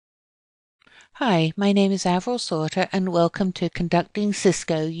Hi, my name is Avril Sauter and welcome to Conducting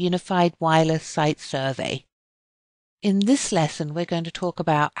Cisco Unified Wireless Site Survey. In this lesson, we're going to talk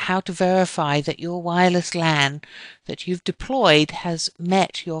about how to verify that your wireless LAN that you've deployed has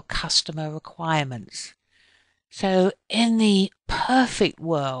met your customer requirements. So in the perfect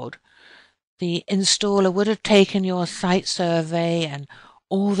world, the installer would have taken your site survey and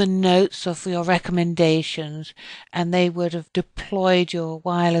all the notes of your recommendations, and they would have deployed your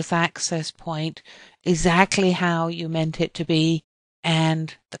wireless access point exactly how you meant it to be,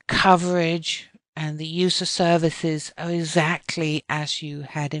 and the coverage and the use of services are exactly as you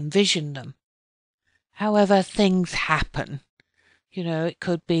had envisioned them. However, things happen. It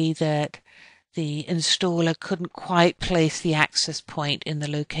could be that the installer couldn't quite place the access point in the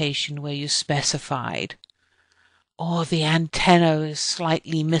location where you specified, or the antenna is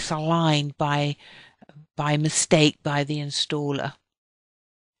slightly misaligned by mistake by the installer.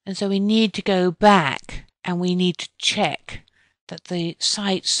 And so we need to go back and we need to check that the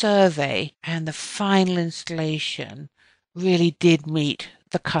site survey and the final installation really did meet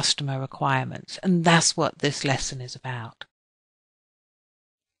the customer requirements. And that's what this lesson is about.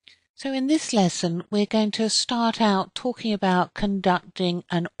 So in this lesson, we're going to start out talking about conducting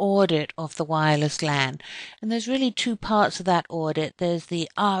an audit of the wireless LAN. And there's really two parts of that audit. There's the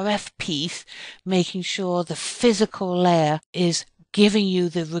RF piece, making sure the physical layer is giving you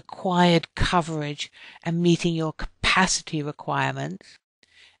the required coverage and meeting your capacity requirements.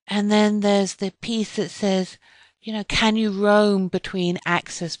 And then there's the piece that says, can you roam between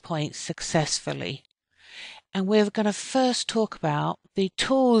access points successfully? And we're going to first talk about the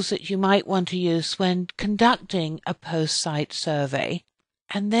tools that you might want to use when conducting a post-site survey.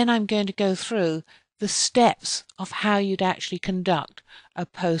 And then I'm going to go through the steps of how you'd actually conduct a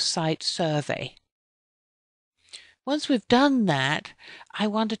post-site survey. Once we've done that, I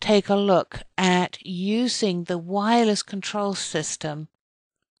want to take a look at using the wireless control system,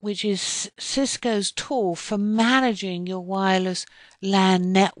 which is Cisco's tool for managing your wireless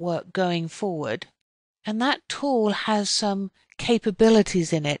LAN network going forward. And that tool has some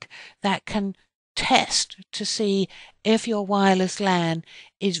capabilities in it that can test to see if your wireless LAN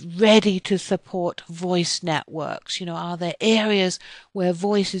is ready to support voice networks. Are there areas where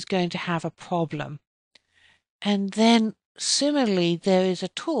voice is going to have a problem? And then similarly, there is a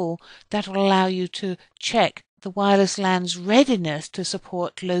tool that will allow you to check the wireless LAN's readiness to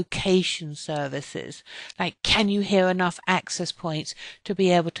support location services. Like, can you hear enough access points to be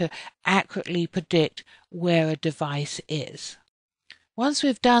able to accurately predict where a device is? Once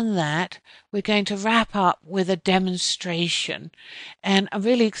we've done that, we're going to wrap up with a demonstration. And I'm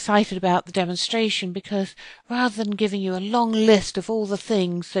really excited about the demonstration because rather than giving you a long list of all the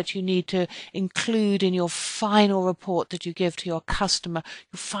things that you need to include in your final report that you give to your customer,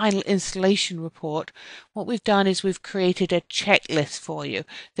 your final installation report, what we've done is we've created a checklist for you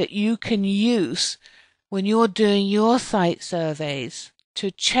that you can use when you're doing your site surveys to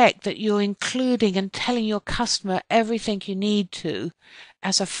check that you're including and telling your customer everything you need to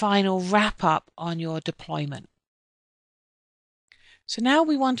as a final wrap-up on your deployment. So now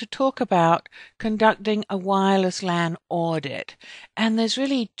we want to talk about conducting a wireless LAN audit. And there's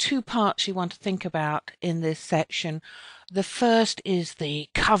really two parts you want to think about in this section. The first is the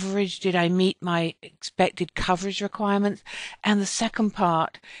coverage. Did I meet my expected coverage requirements? And the second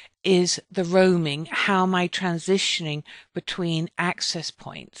part is the roaming. How am I transitioning between access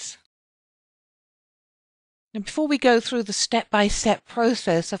points? Now, before we go through the step-by-step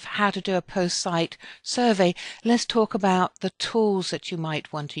process of how to do a post-site survey, let's talk about the tools that you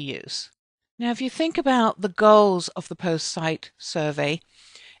might want to use. Now, if you think about the goals of the post-site survey,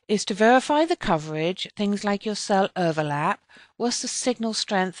 is to verify the coverage, things like your cell overlap, what's the signal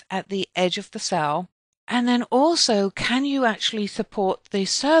strength at the edge of the cell, and then also, can you actually support the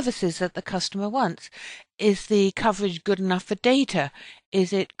services that the customer wants? Is the coverage good enough for data?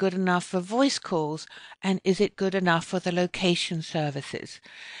 Is it good enough for voice calls? And is it good enough for the location services?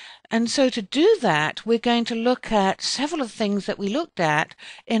 And so to do that, we're going to look at several of the things that we looked at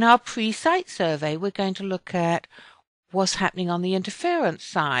in our pre-site survey. We're going to look at what's happening on the interference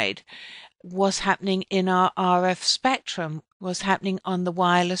side, what's happening in our RF spectrum, what's happening on the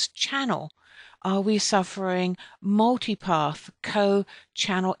wireless channel. Are we suffering multipath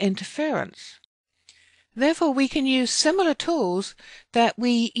co-channel interference? Therefore, we can use similar tools that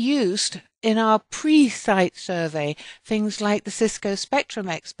we used in our pre-site survey, things like the Cisco Spectrum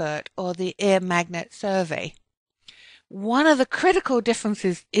Expert or the Ear Magnet Survey. One of the critical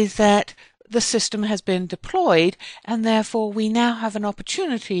differences is that the system has been deployed, and therefore we now have an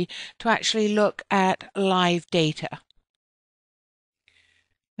opportunity to actually look at live data.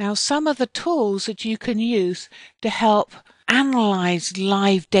 Now, some of the tools that you can use to help analyze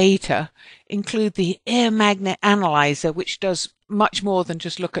live data include the air magnet analyzer, which does much more than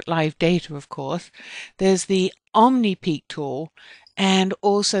just look at live data, of course. There's the OmniPeak tool and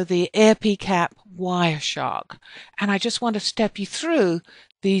also the AirPCAP Wireshark. And I just want to step you through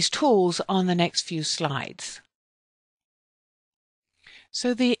these tools on the next few slides.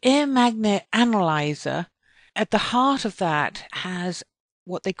 So the air magnet analyzer, at the heart of that has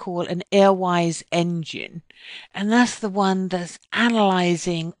what they call an Airwise engine, and that's the one that's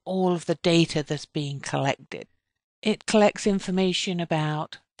analyzing all of the data that's being collected. It collects information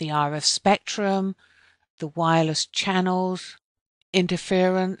about the RF spectrum, the wireless channels,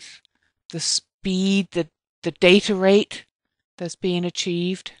 interference, the speed, the data rate that's being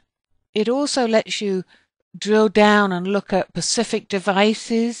achieved. It also lets you drill down and look at specific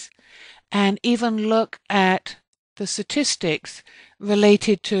devices and even look at the statistics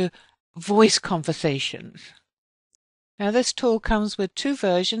related to voice conversations. Now, this tool comes with two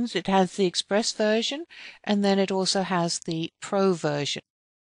versions. It has the Express version, and then it also has the Pro version.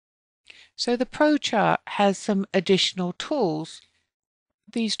 So the Pro chart has some additional tools.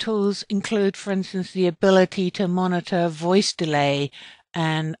 These tools include, for instance, the ability to monitor voice delay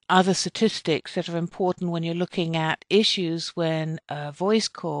and other statistics that are important when you're looking at issues when a voice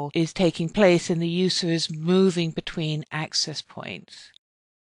call is taking place and the user is moving between access points.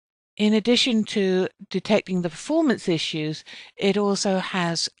 In addition to detecting the performance issues, it also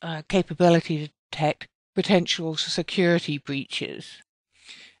has a capability to detect potential security breaches.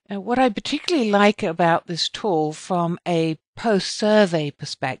 Now, what I particularly like about this tool from a post-survey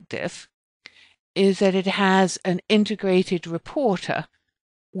perspective is that it has an integrated reporter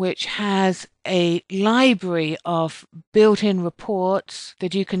which has a library of built-in reports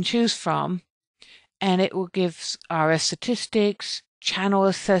that you can choose from, and it will give RF statistics, channel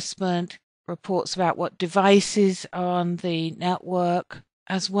assessment, reports about what devices are on the network,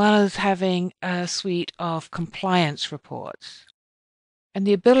 as well as having a suite of compliance reports. And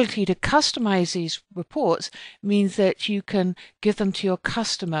the ability to customize these reports means that you can give them to your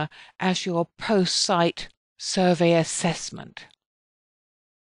customer as your post-site survey assessment.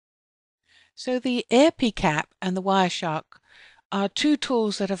 So the AirPCAP and the Wireshark are two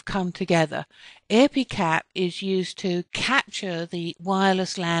tools that have come together. AirPCAP is used to capture the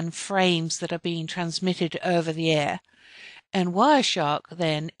wireless LAN frames that are being transmitted over the air, and Wireshark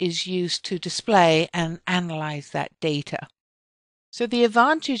then is used to display and analyze that data. So the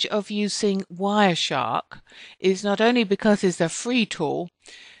advantage of using Wireshark is not only because it's a free tool,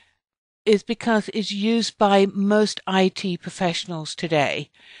 is because it's used by most IT professionals today.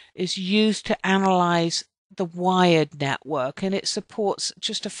 It's used to analyze the wired network, and it supports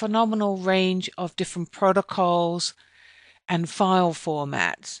just a phenomenal range of different protocols and file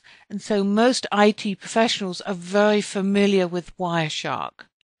formats. And so most IT professionals are very familiar with Wireshark.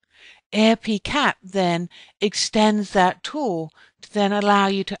 AirPCAP then extends that tool to then allow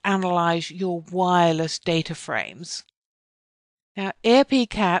you to analyze your wireless data frames. Now,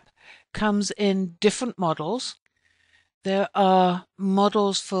 AirPCAP comes in different models. There are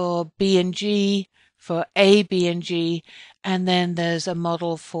models for B&G, for A, B, and G, and then there's a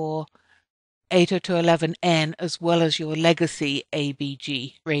model for 802.11n as well as your legacy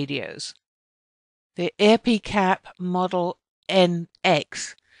ABG radios. The AirPCAP model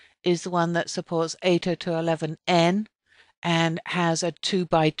NX is the one that supports 802.11n and has a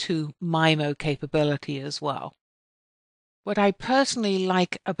 2x2 MIMO capability as well. What I personally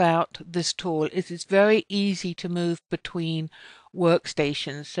like about this tool is it's very easy to move between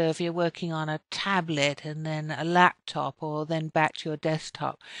workstations. So if you're working on a tablet and then a laptop or then back to your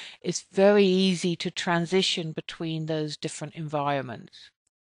desktop, it's very easy to transition between those different environments.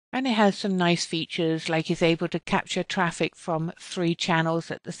 And it has some nice features, like it's able to capture traffic from 3 channels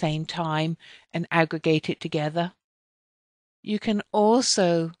at the same time and aggregate it together. You can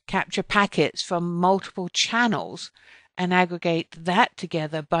also capture packets from multiple channels and aggregate that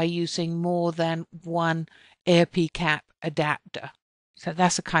together by using more than one AirPCAP adapter. So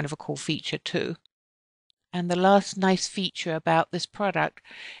that's a kind of a cool feature too. And the last nice feature about this product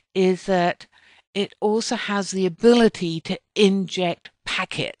is that it also has the ability to inject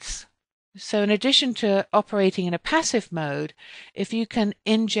packets. So in addition to operating in a passive mode, if you can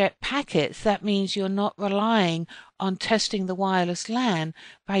inject packets, that means you're not relying on testing the wireless LAN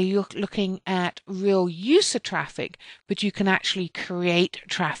by looking at real user traffic, but you can actually create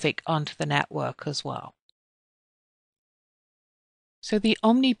traffic onto the network as well. So the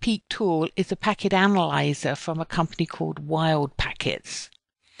OmniPeak tool is a packet analyzer from a company called Wild Packets.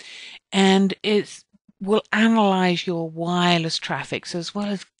 And it's will analyze your wireless traffic. So as well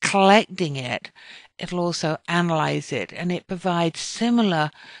as collecting it, it'll also analyze it, and it provides,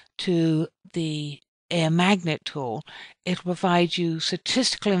 similar to the air magnet tool, it'll provide you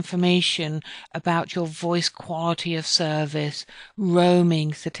statistical information about your voice quality of service,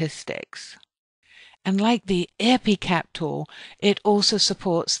 roaming statistics. And like the AirPCAP tool, it also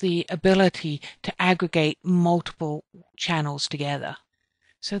supports the ability to aggregate multiple channels together.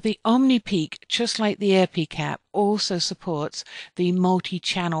 So the OmniPeak, just like the AirPCAP, also supports the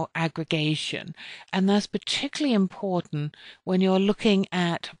multi-channel aggregation. And that's particularly important when you're looking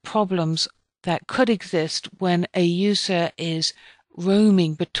at problems that could exist when a user is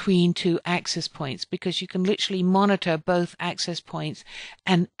roaming between two access points, because you can literally monitor both access points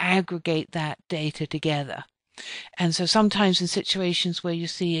and aggregate that data together. And so sometimes in situations where you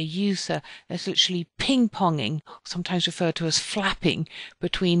see a user that's literally ping-ponging, sometimes referred to as flapping,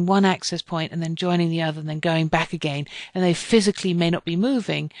 between one access point and then joining the other and then going back again, and they physically may not be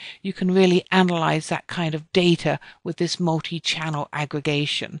moving, you can really analyze that kind of data with this multi-channel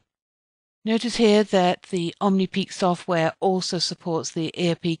aggregation. Notice here that the OmniPeak software also supports the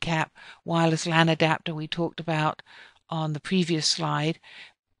AirPCAP wireless LAN adapter we talked about on the previous slide,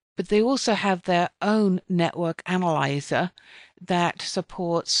 but they also have their own network analyzer that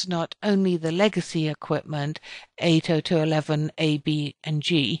supports not only the legacy equipment 802.11a, b, and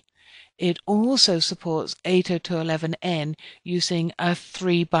g, it also supports 802.11n using a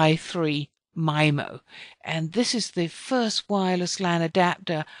 3x3 MIMO. And this is the first wireless LAN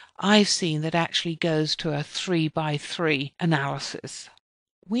adapter I've seen that actually goes to a 3x3 analysis.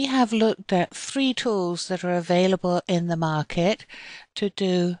 We have looked at 3 tools that are available in the market to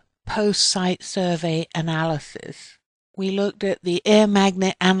do post-site survey analysis. We looked at the air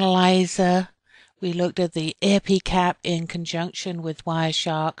magnet analyzer, we looked at the AirPCAP in conjunction with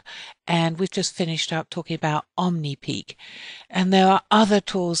Wireshark, and we've just finished up talking about OmniPeak. And there are other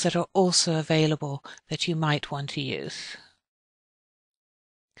tools that are also available that you might want to use.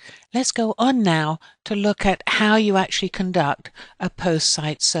 Let's go on now to look at how you actually conduct a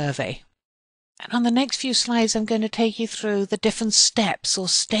post-site survey. And on the next few slides, I'm going to take you through the different steps or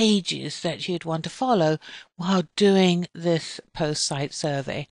stages that you'd want to follow while doing this post-site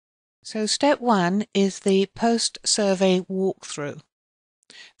survey. So step 1 is the post-survey walkthrough.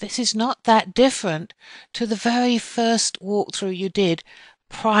 This is not that different to the very first walkthrough you did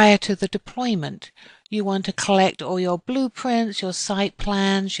prior to the deployment. You want to collect all your blueprints, your site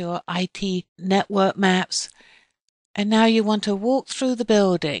plans, your IT network maps, and now you want to walk through the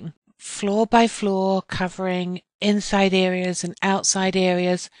building, floor by floor, covering inside areas and outside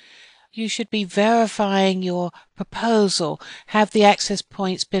areas. You should be verifying your proposal. Have the access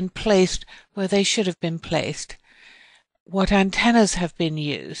points been placed where they should have been placed? What antennas have been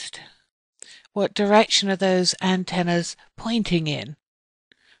used? What direction are those antennas pointing in?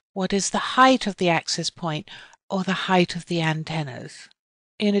 What is the height of the access point or the height of the antennas?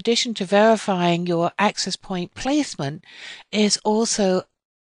 In addition to verifying your access point placement, is also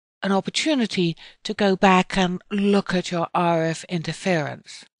an opportunity to go back and look at your RF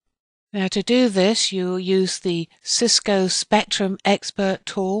interference. Now to do this, you use the Cisco Spectrum Expert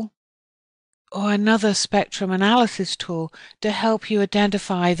tool or another spectrum analysis tool to help you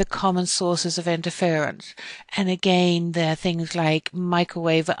identify the common sources of interference. And again, there are things like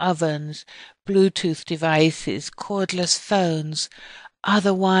microwave ovens, Bluetooth devices, cordless phones,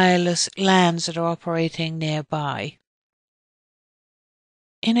 other wireless LANs that are operating nearby.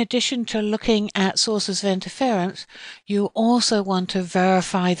 In addition to looking at sources of interference, you also want to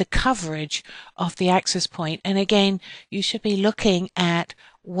verify the coverage of the access point. And again, you should be looking at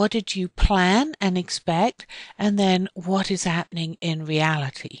what did you plan and expect, and then what is happening in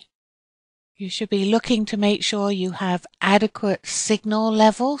reality. You should be looking to make sure you have adequate signal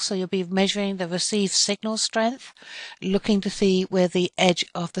level, so you'll be measuring the received signal strength, looking to see where the edge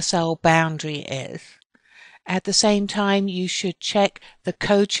of the cell boundary is. At the same time, you should check the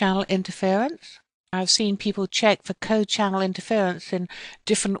co-channel interference. I've seen people check for co-channel interference in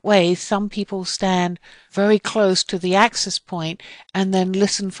different ways. Some people stand very close to the access point and then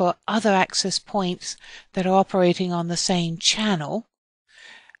listen for other access points that are operating on the same channel.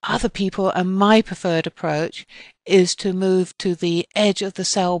 Other people, and my preferred approach, is to move to the edge of the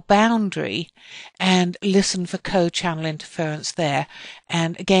cell boundary and listen for co-channel interference there.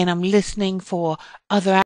 And again, I'm listening for other